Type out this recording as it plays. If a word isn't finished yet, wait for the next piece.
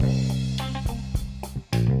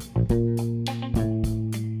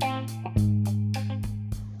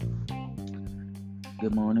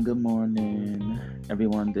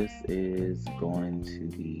everyone. This is going to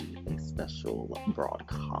be a special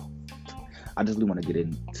broadcast. I just really want to get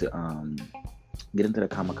into the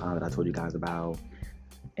Comic Con that I told you guys about,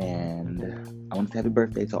 and I want to say happy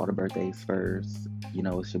birthday to all the birthdays first. You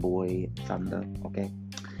know, it's your boy Thunder. Okay,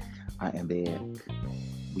 I am back.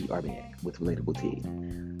 We are back with Relatable Tea.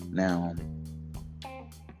 Now,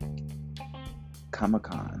 Comic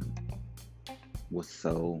Con was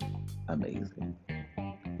so amazing.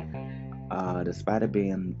 Despite it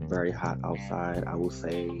being very hot outside, I will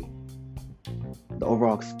say the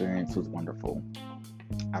overall experience was wonderful.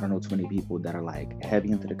 I don't know too many people that are like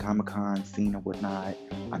heavy into the Comic Con scene or whatnot.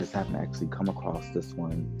 I just happened to actually come across this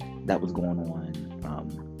one that was going on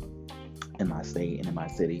in my state and in my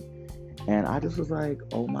city. And I just was like,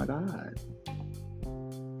 oh my God.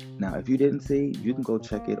 Now, if you didn't see, you can go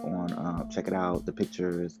check it out. The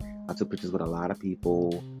pictures. I took pictures with a lot of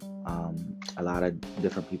people, a lot of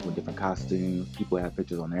different people in different costumes. People have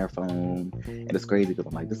pictures on their phone, and it's crazy because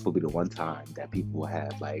I'm like, this will be the one time that people will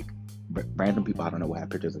have like random people I don't know will have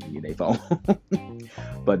pictures of me in their phone,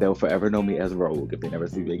 but they'll forever know me as Rogue. If they never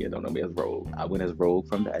see me again, they'll know me as Rogue. I went as Rogue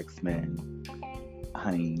from the X-Men.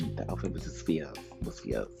 Honey, the outfit was just fierce. It was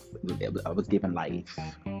fierce. I was giving life.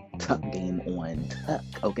 Tuck game on tuck,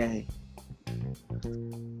 okay?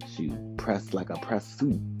 She pressed like a pressed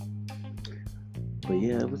suit. But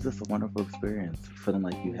yeah, it was just a wonderful experience. Feeling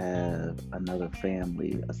like you have another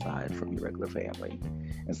family aside from your regular family.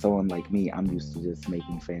 And someone like me, I'm used to just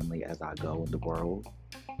making family as I go in the world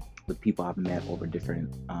with people I've met over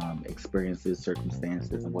different experiences,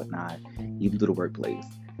 circumstances, and whatnot, even through the workplace.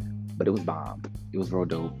 But it was bomb. It was real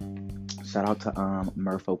dope. Shout out to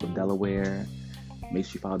Merfolk of Delaware. Make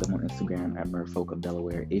sure you follow them on Instagram at Merfolk of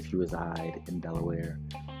Delaware if you reside in Delaware.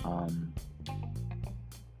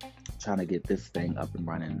 Trying to get this thing up and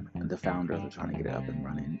running, and the founders are trying to get it up and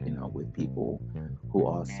running, you know, with people who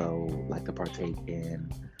also like to partake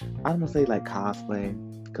in, I don't want to say like cosplay,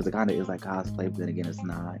 because it kind of is like cosplay, but then again, it's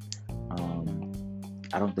not.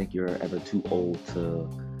 I don't think you're ever too old to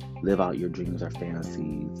live out your dreams or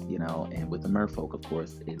fantasies, you know, and with the merfolk, of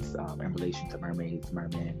course, it's in relation to mermaids,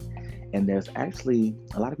 mermen, and there's actually,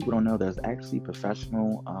 a lot of people don't know, there's actually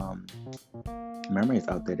professional mermaids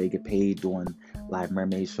out there. They get paid doing live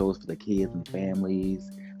mermaid shows for the kids and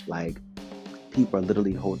families. Like, people are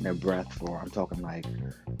literally holding their breath for, I'm talking like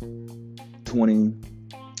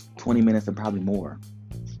 20 minutes and probably more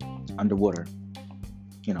underwater,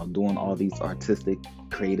 you know, doing all these artistic,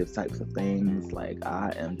 creative types of things. Like,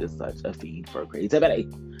 I am just such a fiend for creativity.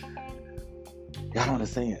 Y'all don't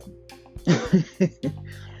understand.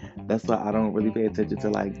 That's why I don't really pay attention to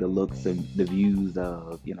like the looks and the views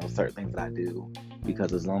of, you know, certain things that I do,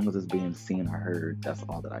 because as long as it's being seen or heard, that's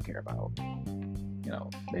all that I care about. You know,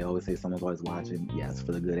 they always say someone's always watching. Yes,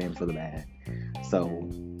 for the good and for the bad. So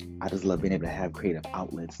I just love being able to have creative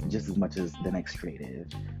outlets just as much as the next creative,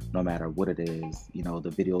 no matter what it is. You know,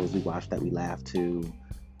 the videos we watch that we laugh to,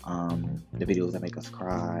 the videos that make us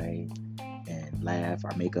cry and laugh,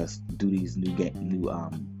 or make us do these new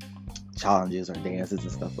challenges or dances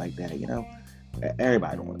and stuff like that. You know,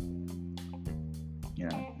 everybody doing it. You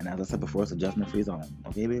know, and as I said before, it's a judgment-free zone.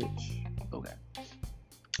 Okay, bitch. Okay.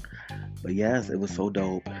 But yes, it was so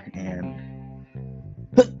dope, and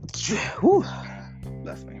whew,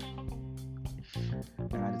 bless me.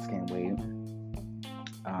 And I just can't wait.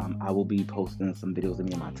 I will be posting some videos of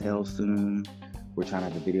me and my tail soon. We're trying to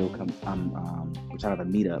have a video we're trying to have a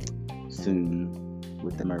meetup soon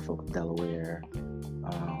with the Merfolk of Delaware.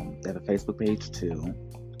 They have a Facebook page too,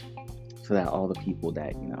 so that all the people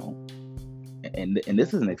that, you know, and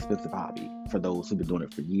this is an expensive hobby for those who've been doing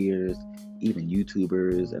it for years, even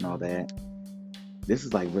YouTubers and all that. This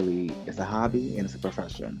is like really, it's a hobby and it's a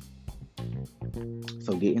profession.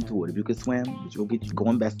 So get into it. If you can swim,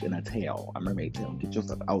 go invest in a tail, a mermaid tail. Get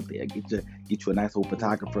yourself out there. Get you a nice old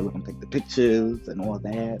photographer. Let them take the pictures and all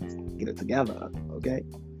that. Get it together, okay?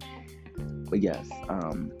 But yes,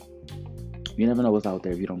 you never know what's out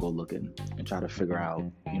there if you don't go looking and try to figure out,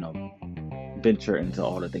 you know, venture into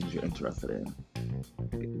all the things you're interested in.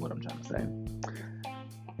 What I'm trying to say.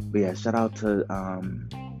 But yeah, shout out to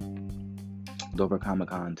Dover Comic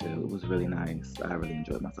Con too. It was really nice. I really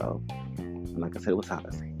enjoyed myself. And like I said, it was hot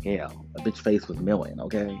as hell. A bitch face was milling,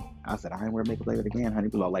 okay? I said, I ain't wear makeup later again, honey.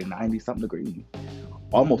 It was like 90-something degrees.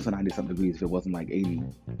 Almost 90-something degrees if it wasn't like 80.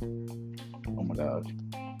 Oh my gosh.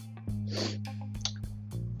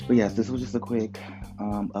 But yes, this was just a quick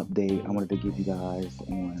update I wanted to give you guys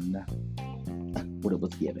on what it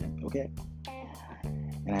was given, okay?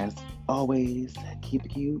 And as always, keep it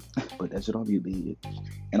cute, but that shit on mute, bitch.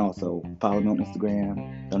 And also, follow me on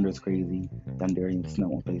Instagram, Thunder is Crazy, Thunder and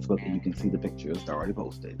Snow on Facebook, and you can see the pictures they're already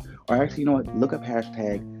posted. Or actually, you know what? Look up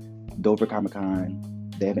hashtag Dover Comic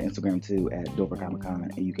Con. They have an Instagram too at Dover Comic Con,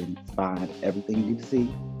 and you can find everything you need to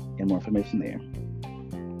see and more information there.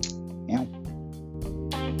 Yeah.